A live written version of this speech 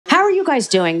you guys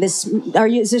doing? Is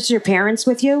this your parents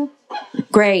with you?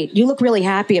 Great. You look really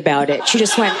happy about it. She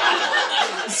just went,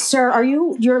 sir,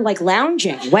 you're like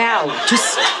lounging. Wow.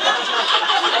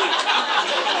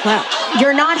 Wow.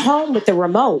 You're not home with the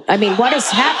remote. I mean, what is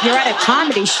happening? You're at a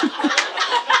comedy show.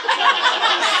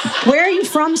 Where are you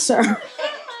from, sir?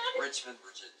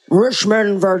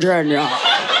 Richmond, Virginia.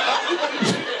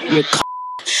 You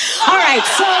All right,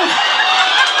 so...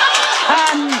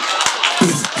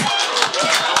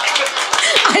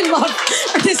 I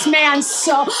love this man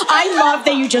so... I love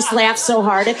that you just laugh so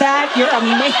hard at that. You're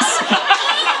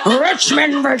amazing.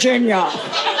 Richmond, Virginia.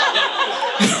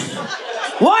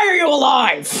 Why are you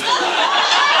alive?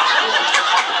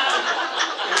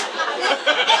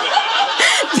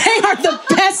 They are the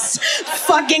best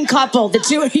fucking couple. The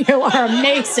two of you are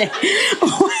amazing.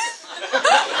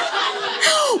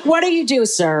 What do you do,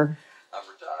 sir?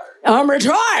 I'm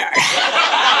retired.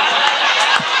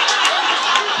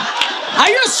 I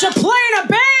used to play in a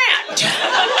band.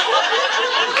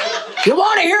 You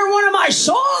want to hear one of my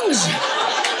songs?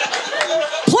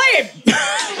 Play it.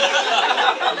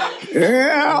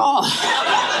 Yeah.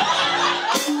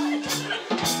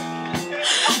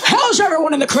 How's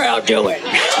everyone in the crowd doing?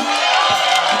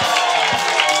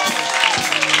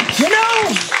 You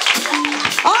know,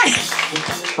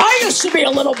 I used to be a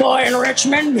little boy in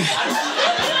Richmond.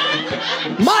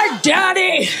 My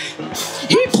daddy,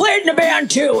 he played in a band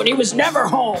too, and he was never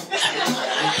home.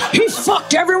 He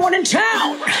fucked everyone in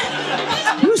town.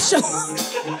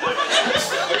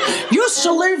 Used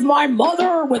to leave my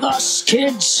mother with us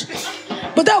kids,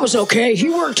 but that was okay. He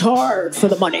worked hard for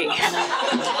the money.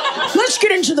 Let's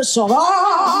get into the song. I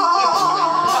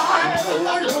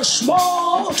was a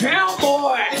small town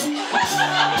boy.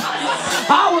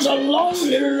 I was a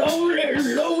lonely, lonely,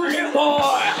 lonely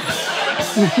boy.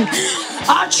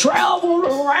 I traveled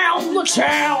around the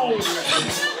town.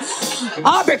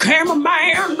 I became a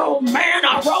man, oh man,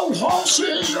 I rode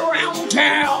horses around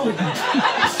town.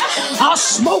 I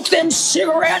smoked them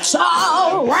cigarettes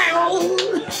all around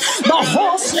the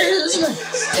horses.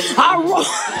 I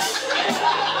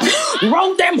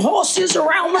rode them horses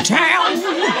around the town.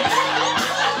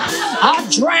 I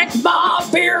drank my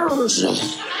beers.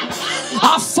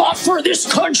 I fought for this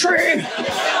country.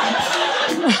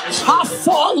 I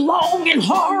fought long and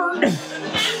hard.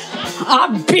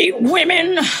 I beat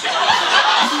women.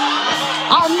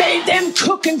 I made them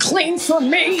cook and clean for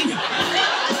me.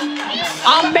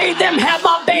 I made them have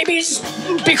my babies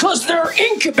because they're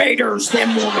incubators,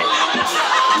 them women.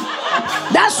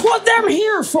 That's what they're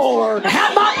here for, to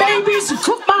have my babies and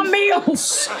cook my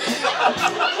meals.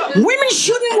 Women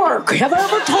shouldn't work. Have I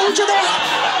ever told you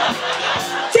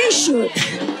that? They should.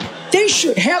 They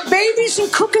should have babies and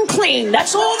cook and clean.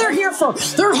 That's all they're here for.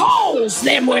 They're hoes,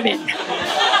 them women.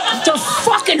 They're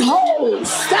fucking hoes.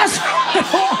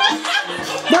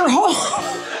 They're hoes.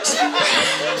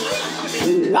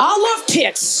 I love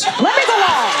tits. Let me go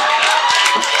on.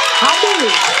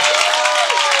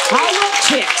 I love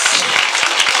tits.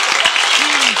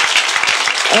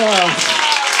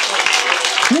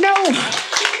 You know,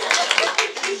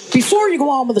 before you go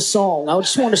on with the song, I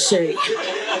just want to say,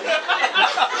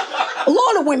 a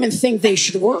lot of women think they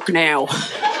should work now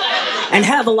and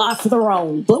have a life of their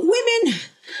own. But women,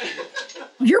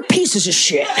 you're pieces of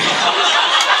shit.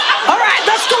 All right,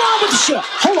 let's go on with the show.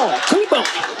 Hold on, keep on.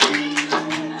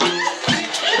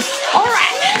 All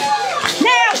right,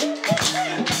 now,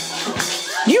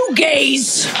 you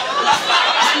gays,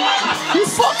 you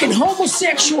fucking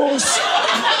homosexuals,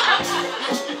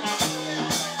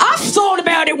 I've thought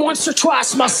about it once or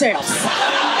twice myself.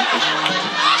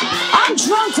 I'm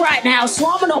drunk right now, so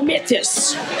I'm gonna admit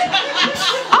this.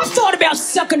 I've thought about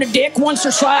sucking a dick once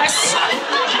or twice,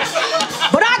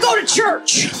 but I go to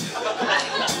church,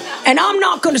 and I'm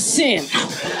not gonna sin.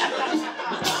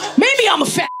 Maybe I'm a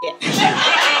faggot,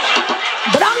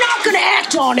 but I'm not gonna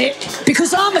act on it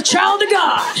because I'm a child of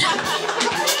God.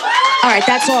 All right,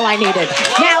 that's all I needed.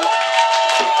 Now,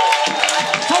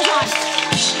 hold on.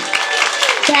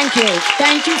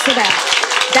 Thank you for that.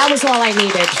 That was all I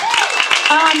needed.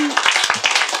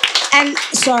 And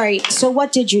sorry, so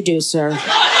what did you do, sir?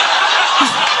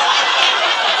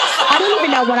 I don't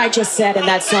even know what I just said in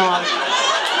that song.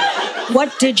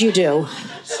 What did you do?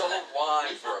 Sold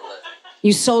wine for a living.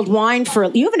 You sold wine for a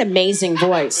living. You have an amazing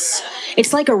voice.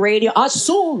 It's like a radio. I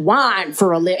sold wine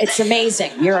for a living. It's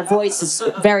amazing. Your voice is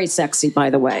very sexy, by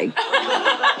the way.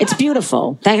 It's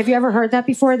beautiful. Have you ever heard that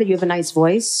before, that you have a nice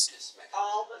voice?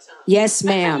 All the time. Yes,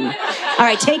 ma'am. All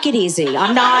right, take it easy.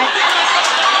 I'm not...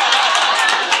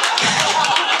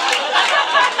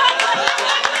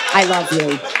 I love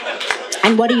you.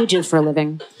 And what do you do for a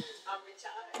living? I'm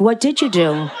retired. What did you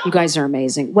do? You guys are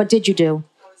amazing. What did you do?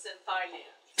 I was in finance.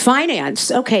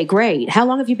 Finance. Okay, great. How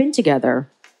long have you been together?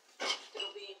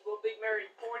 We'll be married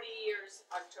 40 years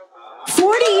October.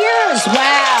 40 years.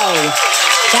 Wow.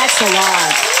 That's a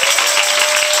lot.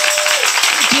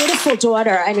 Beautiful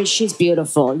daughter. I mean, she's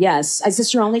beautiful. Yes. Is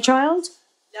this your only child?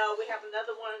 No, we have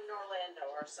another one in Orlando,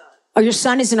 our son. Oh, your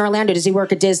son is in Orlando. Does he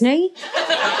work at Disney?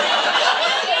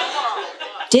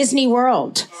 Disney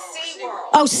World. SeaWorld.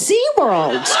 Oh,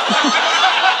 SeaWorld.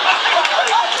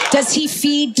 Does he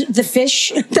feed the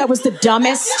fish? That was the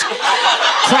dumbest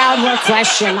crowd work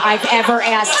question I've ever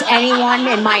asked anyone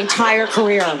in my entire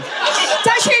career.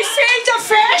 Does he feed the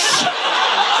fish?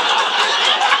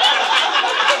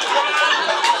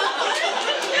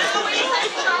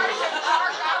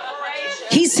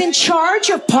 He's in charge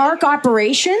of park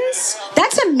operations?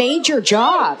 That's a major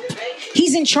job.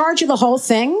 He's in charge of the whole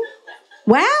thing?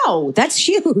 Wow, that's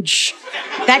huge.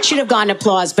 That should have gotten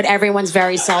applause, but everyone's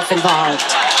very self-involved.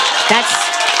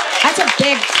 That's a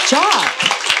big job.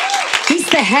 He's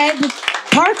the head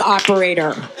park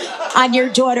operator. On your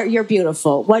daughter, you're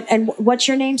beautiful. What's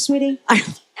your name, sweetie?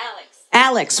 Alex.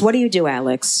 Alex, what do you do,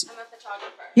 Alex? I'm a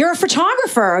photographer. You're a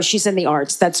photographer. Oh, she's in the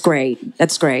arts. That's great.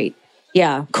 That's great.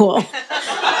 Yeah, cool.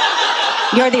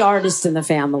 You're the artist in the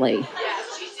family. Yeah,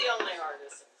 she's the only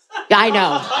artist. I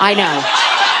know.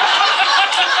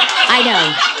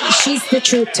 She's the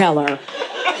truth teller.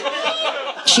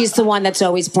 She's the one that's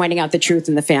always pointing out the truth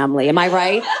in the family. Am I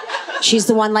right? She's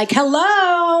the one like,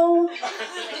 hello,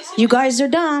 you guys are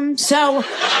dumb. So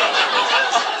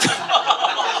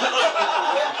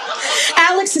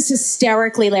Alex is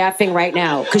hysterically laughing right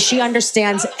now because she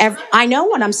understands. I know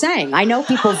what I'm saying. I know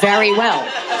people very well.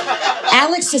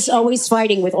 Alex is always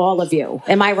fighting with all of you.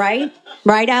 Am I right?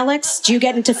 Right, Alex? Do you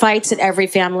get into fights at every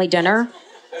family dinner?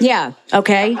 Yeah,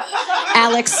 okay.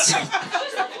 Alex,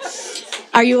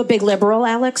 are you a big liberal,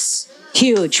 Alex?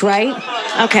 Huge, right?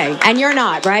 Okay, and you're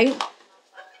not, right?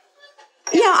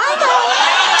 Yeah, I know.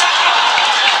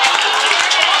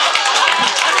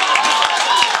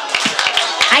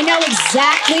 I know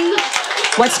exactly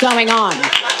what's going on.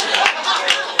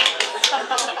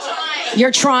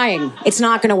 You're trying. It's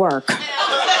not going to work.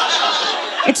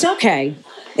 It's okay.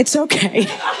 It's okay.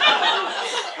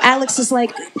 Alex is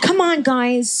like, come on,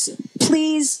 guys.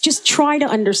 Please, just try to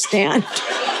understand.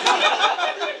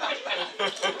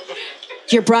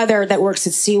 Your brother that works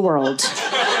at SeaWorld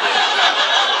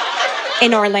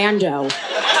in Orlando.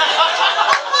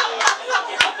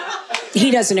 He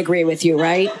doesn't agree with you,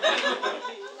 right?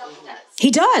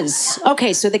 He does.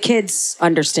 Okay, so the kids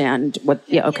understand what...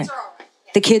 Yeah, okay.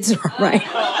 The kids are all right.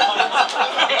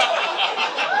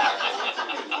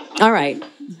 All right.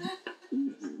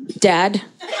 Dad?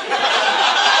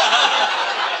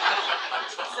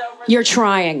 You're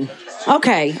trying.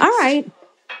 Okay, all right.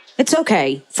 It's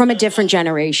okay. From a different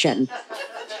generation.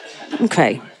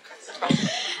 Okay.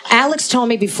 Alex told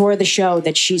me before the show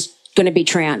that she's going to be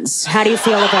trans. How do you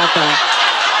feel about that?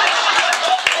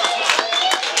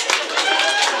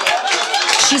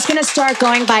 She's going to start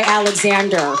going by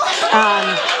Alexander.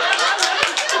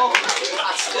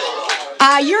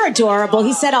 You're adorable.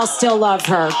 He said I'll still love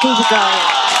her. Keep it going.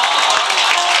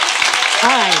 All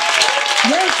right.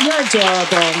 You're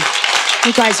adorable.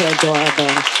 You guys are adorable.